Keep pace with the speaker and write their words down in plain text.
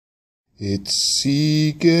It's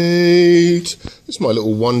Seagate. This is my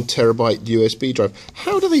little 1 terabyte USB drive.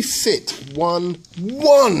 How do they fit one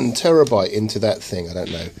terabyte into that thing? I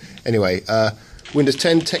don't know. Anyway, Windows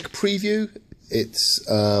 10 Tech Preview. It's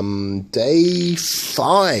day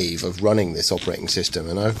 5 of running this operating system,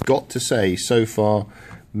 and I've got to say, so far,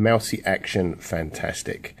 mousy action,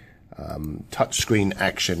 fantastic. Touchscreen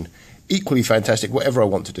action, equally fantastic. Whatever I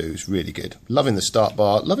want to do is really good. Loving the start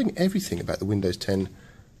bar, loving everything about the Windows 10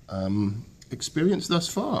 experience thus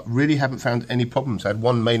far. Really haven't found any problems. I had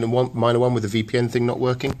one minor one with the VPN thing not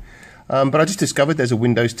working, but I just discovered there's a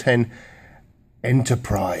Windows 10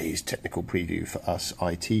 Enterprise Technical Preview for us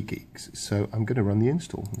IT geeks. So I'm going to run the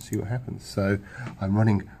install and see what happens. So I'm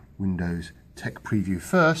running Windows Tech Preview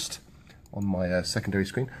first on my secondary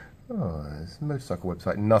screen. Oh, it's a motorcycle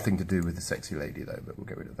website. Nothing to do with the sexy lady though, but we'll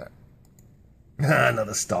get rid of that.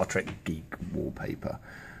 Another Star Trek geek wallpaper.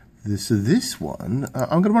 So this one,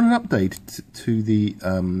 I'm going to run an update to the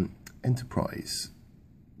Enterprise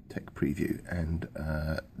Tech Preview, and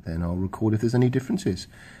then I'll record if there's any differences.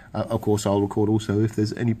 Of course, I'll record also if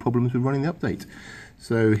there's any problems with running the update.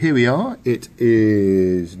 So here we are. It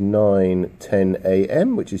is 9:10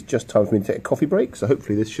 a.m., which is just time for me to take a coffee break. So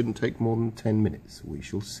hopefully this shouldn't take more than 10 minutes. We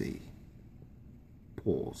shall see.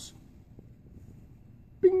 Pause.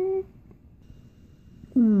 Bing.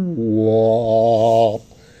 Whoa.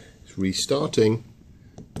 It's restarting.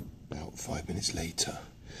 About 5 minutes later.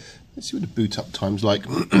 Let's see what the boot up time's like.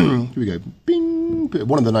 Here we go. Bing.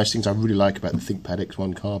 One of the nice things I really like about the Thinkpad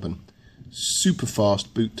X1 Carbon. Super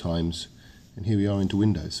fast boot times. And here we are into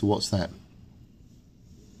Windows. So what's that?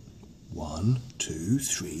 1, 2,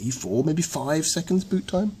 3, 4, maybe 5 seconds boot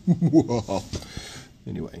time? Wow.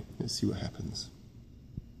 Anyway, let's see what happens.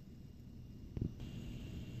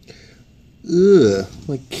 Ugh,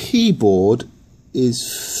 my keyboard is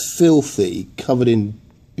filthy, covered in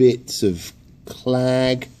bits of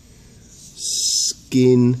clag,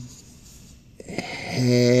 skin,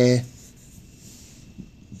 hair,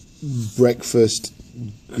 breakfast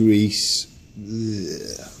grease.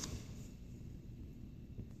 Ugh.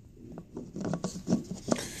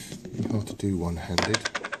 Hard to do one-handed.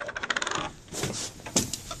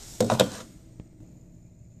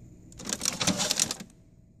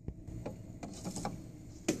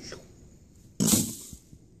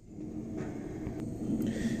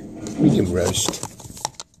 Medium roast.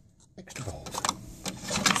 Extra bold.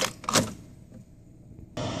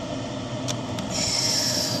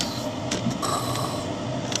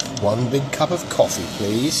 One big cup of coffee,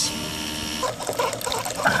 please.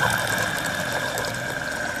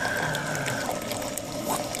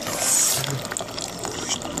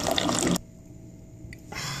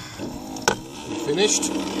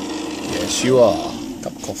 Finished? Yes, you are.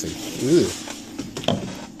 Cup of coffee. Ugh.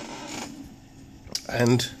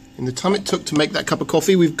 And in the time it took to make that cup of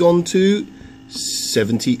coffee, we've gone to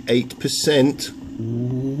 78%.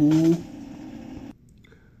 Ooh.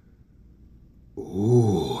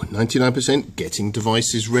 Ooh, 99% getting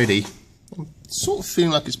devices ready. I'm sort of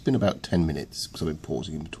feeling like it's been about 10 minutes because I've been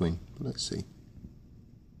pausing in between. But let's see.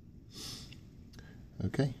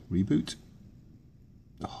 Okay, reboot.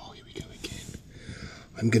 Oh, here we go again.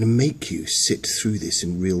 I'm going to make you sit through this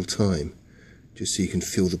in real time, just so you can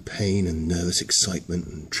feel the pain and nervous excitement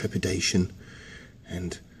and trepidation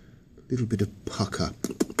and a little bit of pucker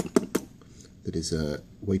that is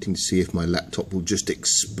waiting to see if my laptop will just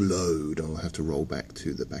explode. I'll have to roll back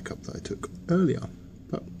to the backup that I took earlier,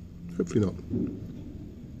 but hopefully not.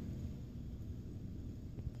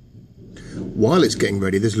 While it's getting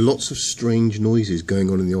ready, there's lots of strange noises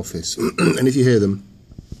going on in the office, and if you hear them,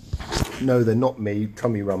 no, they're not me,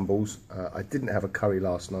 tummy rumbles. I didn't have a curry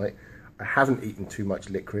last night. I haven't eaten too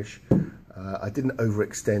much licorice. I didn't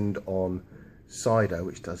overextend on cider,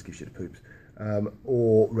 which does give you the poops,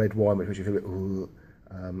 or red wine, which you feel a bit,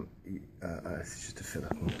 it's just a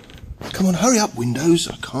filler. Come on, hurry up, Windows.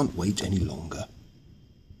 I can't wait any longer.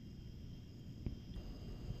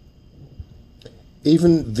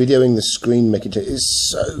 Even videoing the screen making it is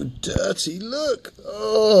so dirty. Look.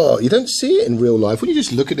 Oh, you don't see it in real life. When you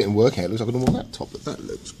just look at it and work out, it looks like a normal laptop, but that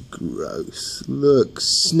looks gross. Look,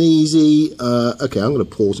 sneezy. Okay, I'm going to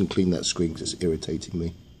pause and clean that screen because it's irritating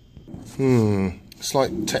me.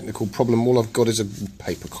 Slight technical problem. All I've got is a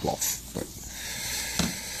paper cloth. But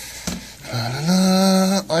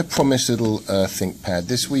I promise, little Thinkpad,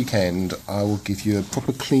 this weekend I will give you a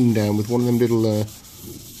proper clean down with one of them little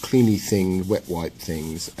cleany thing, wet wipe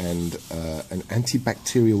things, and an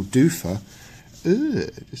antibacterial doofer.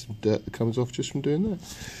 Just some dirt that comes off just from doing that.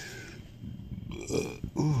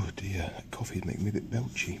 Oh dear, that coffee is making me a bit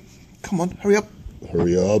belchy. Come on, hurry up.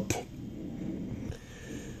 Hurry up.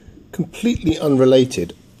 Come completely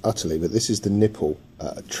unrelated, utterly, but this is the nipple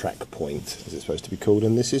track point, as it's supposed to be called,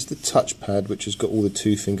 and this is the touchpad, which has got all the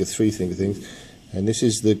 2-finger, 3-finger things, and this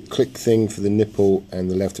is the click thing for the nipple and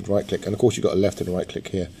the left and right click, and of course you've got a left and right click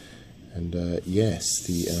here. And yes,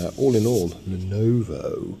 the all in all,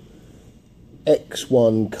 Lenovo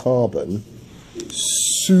X1 Carbon,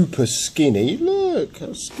 super skinny. Look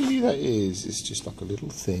how skinny that is. It's just like a little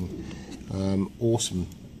thing. Awesome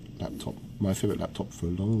laptop. My favourite laptop for a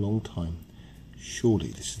long, long time. Surely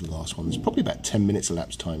this is the last one. There's probably about 10 minutes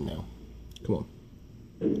elapsed time now. Come on.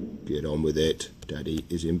 Get on with it. Daddy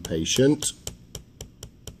is impatient.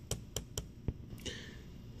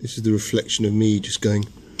 This is the reflection of me just going,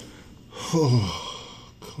 oh,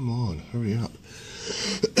 come on, hurry up.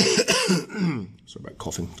 Sorry about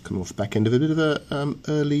coughing. Coming off the back end of a bit of a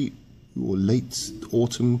early or late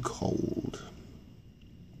autumn cold.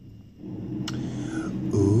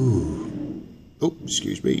 Ooh. Oh,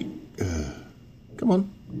 excuse me. Come on.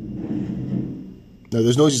 No,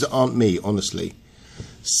 those noises aren't me, honestly.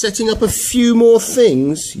 Setting up a few more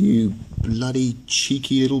things, you bloody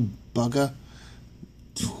cheeky little bugger.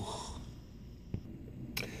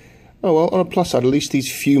 Oh well, on a plus side, at least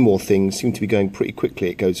these few more things seem to be going pretty quickly.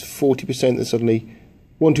 It goes 40%, then suddenly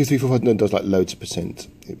 1, 2, 3, 4, 5, no, it does like loads of percent.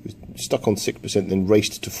 It was stuck on 6%, then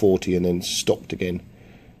raced to 40, and then stopped again.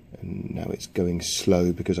 And now it's going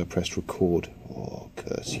slow because I pressed record. Oh,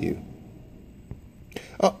 curse you.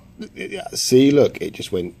 Oh, see, look, it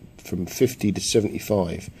just went from 50 to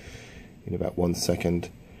 75 in about 1 second.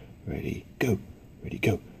 Ready, go, ready,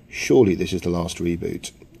 go. Surely this is the last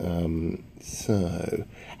reboot. So,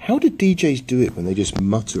 how do DJs do it when they just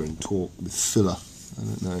mutter and talk with filler? I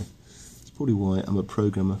don't know. It's probably why I'm a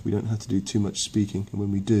programmer. We don't have to do too much speaking, and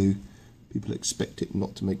when we do, people expect it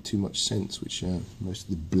not to make too much sense, which most of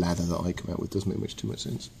the blather that I come out with doesn't make much too much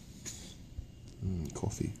sense.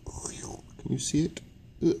 Coffee. Can you see it?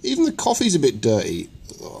 Even the coffee's a bit dirty.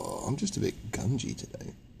 Oh, I'm just a bit gungy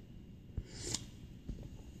today.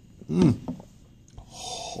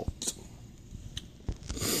 Hot.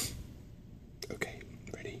 Okay,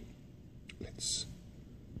 ready. Let's...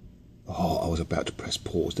 Oh, I was about to press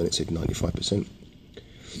pause, then it said 95%.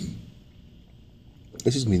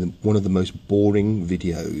 This is one of the most boring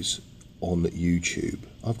videos on YouTube.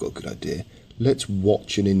 I've got a good idea. Let's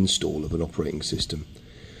watch an install of an operating system.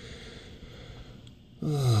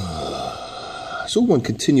 It's all one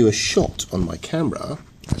continuous shot on my camera,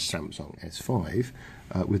 a Samsung S5,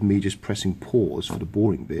 with me just pressing pause for the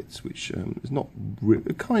boring bits, which is not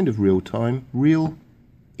kind of real time,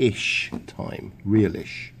 real-ish time,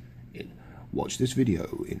 real-ish. Watch this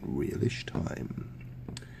video in real-ish time.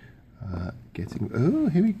 Oh,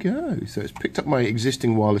 here we go. So it's picked up my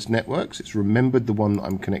existing wireless networks. It's remembered the one that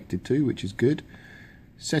I'm connected to, which is good.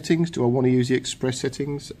 Settings. Do I want to use the express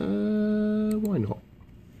settings? Why not?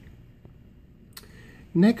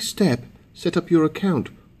 Next step, set up your account.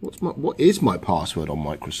 What is my password on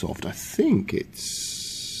Microsoft? I think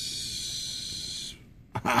it's...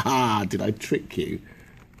 Haha, did I trick you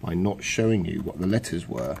by not showing you what the letters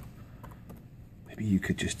were? Maybe you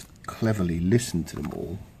could just cleverly listen to them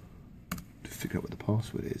all to figure out what the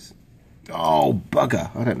password is. Oh,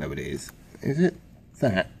 bugger. I don't know what it is. Is it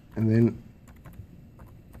that? And then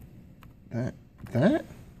that?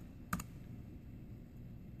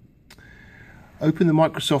 Open the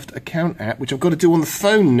Microsoft account app, which I've got to do on the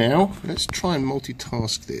phone now. Let's try and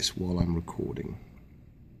multitask this while I'm recording.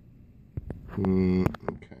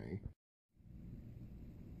 Okay.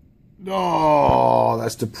 Oh,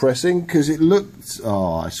 that's depressing because it looked...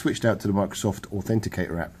 Oh, I switched out to the Microsoft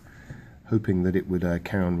Authenticator app, hoping that it would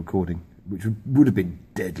carry on recording, which would have been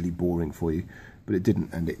deadly boring for you, but it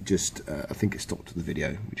didn't, and it just... I think it stopped the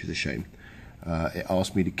video, which is a shame. It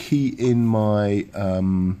asked me to key in my...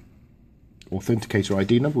 Authenticator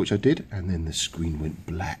ID number, which I did, and then the screen went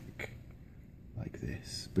black like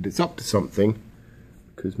this. But it's up to something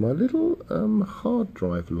because my little hard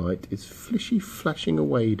drive light is flashing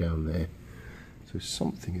away down there. So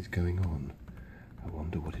something is going on. I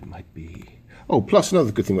wonder what it might be. Oh, plus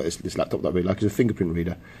another good thing about this laptop that I really like is a fingerprint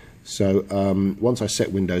reader. So once I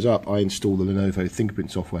set Windows up, I install the Lenovo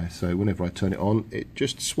fingerprint software. So whenever I turn it on, it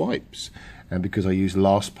just swipes. And because I use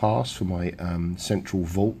LastPass for my central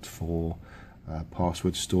vault for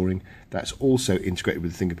password storing, that's also integrated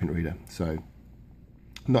with the fingerprint reader. So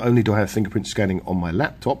not only do I have fingerprint scanning on my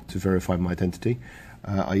laptop to verify my identity,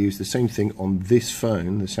 I use the same thing on this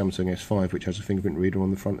phone, the Samsung S5, which has a fingerprint reader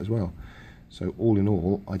on the front as well. So all in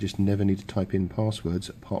all, I just never need to type in passwords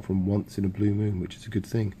apart from once in a blue moon, which is a good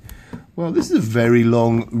thing. Well, this is a very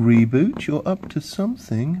long reboot. You're up to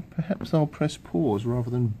something. Perhaps I'll press pause rather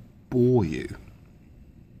than bore you.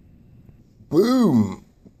 Boom.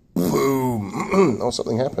 Boom. Oh,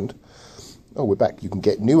 something happened. Oh, we're back. You can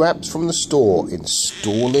get new apps from the store.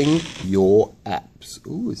 Installing your apps.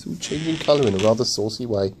 Ooh, it's all changing colour in a rather saucy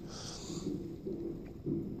way.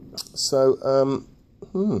 So,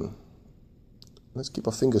 let's keep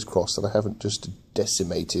our fingers crossed that I haven't just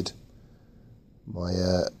decimated my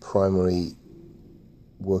primary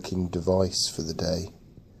working device for the day.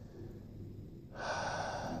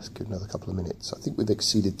 Let's give another couple of minutes. I think we've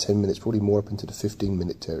exceeded 10 minutes, probably more up into the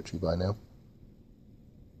 15-minute territory by now.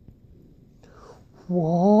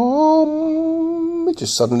 It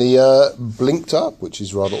just suddenly blinked up, which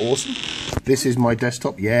is rather awesome. This is my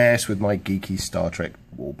desktop, yes, with my geeky Star Trek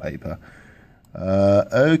wallpaper.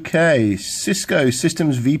 Okay, Cisco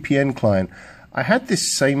Systems VPN client. I had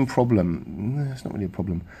this same problem. It's not really a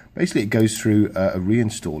problem. Basically, it goes through a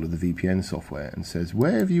reinstall of the VPN software and says,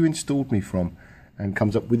 where have you installed me from? And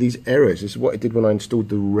comes up with these errors. This is what it did when I installed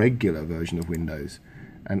the regular version of Windows.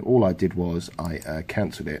 And all I did was I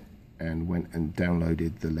cancelled it and went and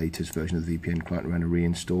downloaded the latest version of the VPN client and ran a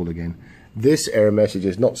reinstall again. This error message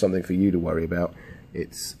is not something for you to worry about.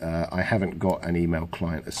 It's I haven't got an email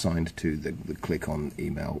client assigned to the click on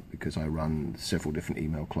email because I run several different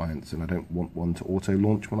email clients and I don't want one to auto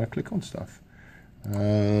launch when I click on stuff.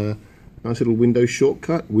 Nice little Windows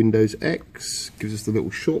shortcut, Windows X gives us the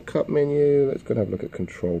little shortcut menu. Let's go and have a look at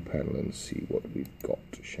Control Panel and see what we've got,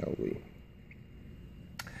 shall we?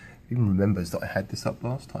 Even remembers that I had this up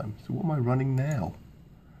last time. So what am I running now?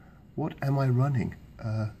 What am I running?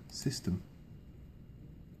 System.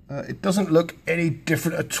 It doesn't look any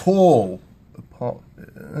different at all.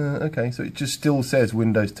 Okay, so it just still says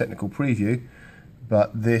Windows Technical Preview,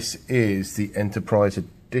 but this is the Enterprise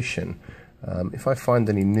Edition. If I find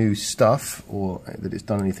any new stuff or that it's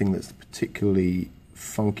done anything that's particularly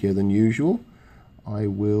funkier than usual, I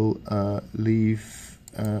will leave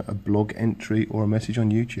a blog entry or a message on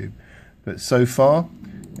YouTube. But so far,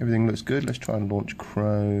 everything looks good. Let's try and launch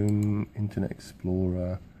Chrome, Internet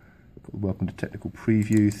Explorer. Welcome to Technical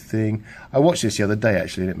Preview thing. I watched this the other day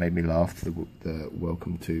actually and it made me laugh, the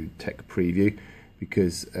Welcome to Tech Preview,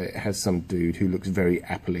 because it has some dude who looks very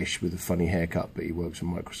Apple-ish with a funny haircut, but he works for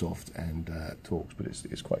Microsoft and talks, but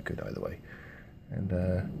it's quite good either way. And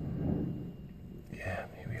yeah,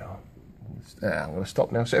 here we are. I'm going to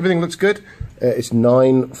stop now. So everything looks good. It's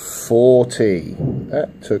 9:40.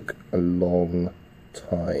 That took a long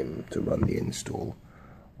time to run the install.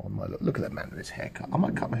 On my look at that man with his haircut. I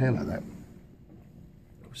might cut my hair like that.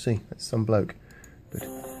 We'll see. That's some bloke. But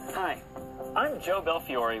hi, I'm Joe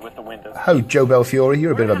Belfiore with the Windows. Oh, Joe Belfiore,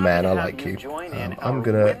 you're a bit of a man. I like you. I'm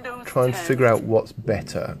gonna try and figure out what's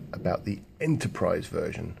better about the Enterprise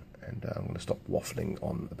version, and I'm gonna stop waffling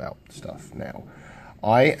on about stuff now.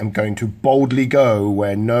 I am going to boldly go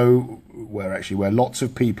where lots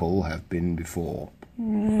of people have been before.